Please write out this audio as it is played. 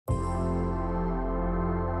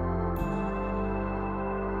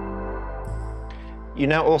You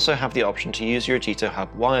now also have the option to use your AGITO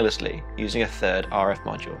hub wirelessly using a third RF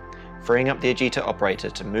module, freeing up the AGITO operator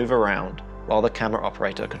to move around while the camera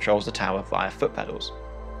operator controls the tower via foot pedals.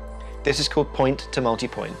 This is called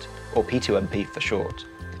point-to-multipoint, or P2MP for short.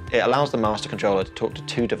 It allows the master controller to talk to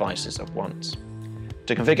two devices at once.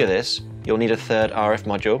 To configure this, you'll need a third RF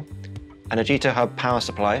module, an AGITO hub power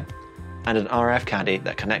supply, and an RF caddy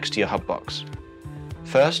that connects to your hub box.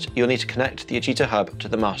 First, you'll need to connect the AGITO hub to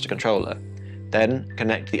the master controller, then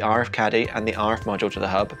connect the RF caddy and the RF module to the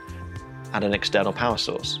hub, and an external power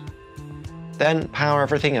source. Then power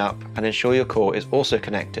everything up and ensure your core is also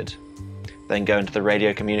connected. Then go into the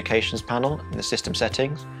radio communications panel in the system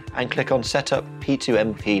settings and click on Setup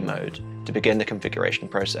P2MP mode to begin the configuration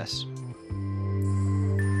process.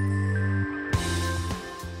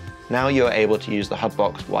 Now you are able to use the hub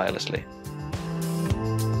box wirelessly.